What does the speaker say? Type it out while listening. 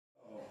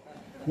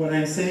What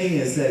I'm saying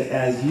is that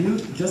as you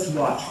just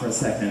watch for a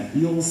second,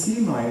 you'll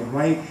see my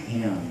right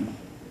hand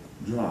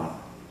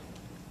drop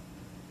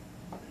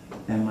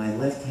and my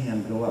left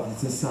hand go up.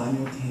 It's a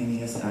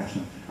simultaneous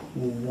action.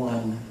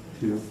 1,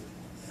 2,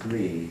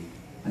 3.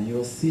 And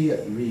you'll see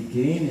it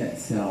regain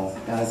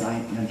itself as I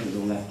enter the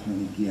left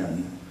turn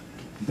again,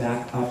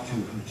 back up to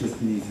her, just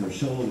beneath her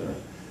shoulder.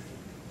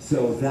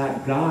 So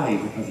that guide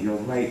of your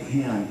right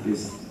hand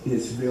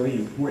is very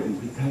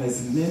important,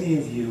 because many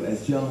of you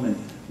as gentlemen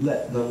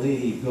let the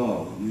lady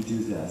go. You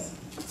do this.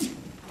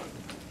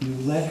 You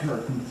let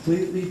her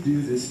completely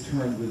do this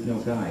turn with no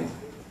guide.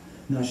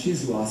 Now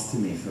she's lost to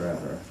me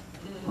forever.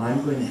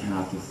 I'm going to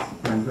have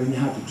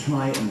to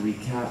try and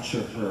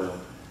recapture her,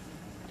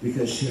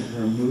 because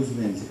her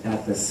movement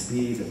at the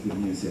speed of the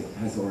music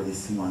has already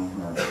swung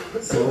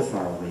her so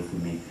far away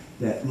from me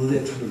that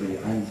literally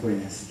I'm going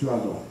to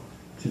struggle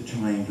to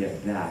try and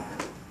get back,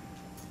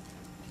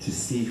 to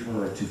see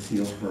her, to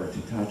feel her,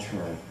 to touch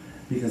her,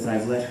 because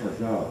I've let her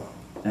go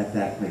at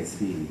that great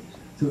speed.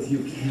 So if you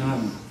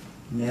can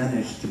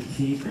manage to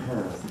keep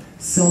her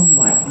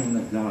somewhat in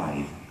the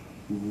guide,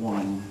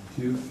 1,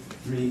 2,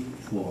 3,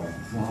 4,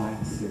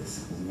 5, 6,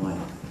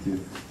 1, 2,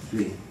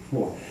 3,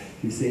 4.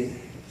 You see,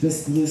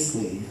 just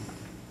loosely,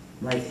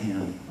 right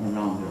hand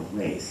around their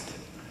waist.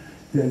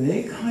 Then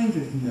they kind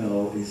of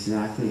know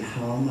exactly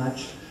how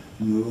much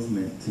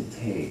movement to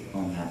take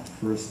on that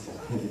first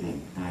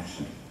pivoting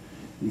action.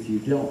 If you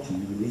don't,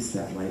 and you release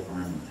that right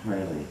arm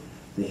entirely,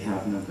 they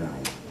have no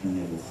guide, and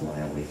they will fly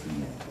away from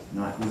you.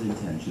 Not with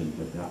intention,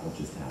 but that will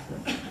just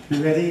happen.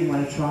 You ready? You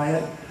want to try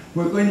it?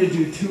 We're going to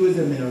do 2 of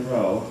them in a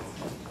row.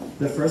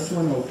 The first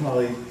one will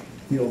probably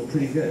feel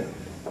pretty good.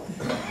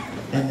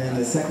 And then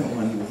the second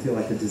one will feel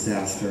like a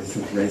disaster,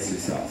 so brace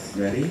yourself.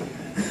 Ready?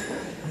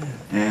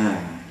 And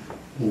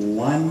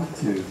 1,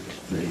 2,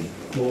 3,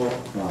 4,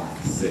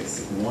 5,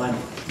 6. 1,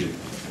 2,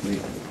 3,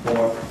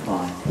 4,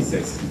 5,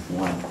 6.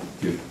 1,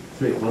 2,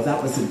 3. Well,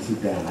 that wasn't too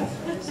bad.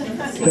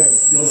 They're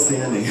still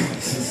standing.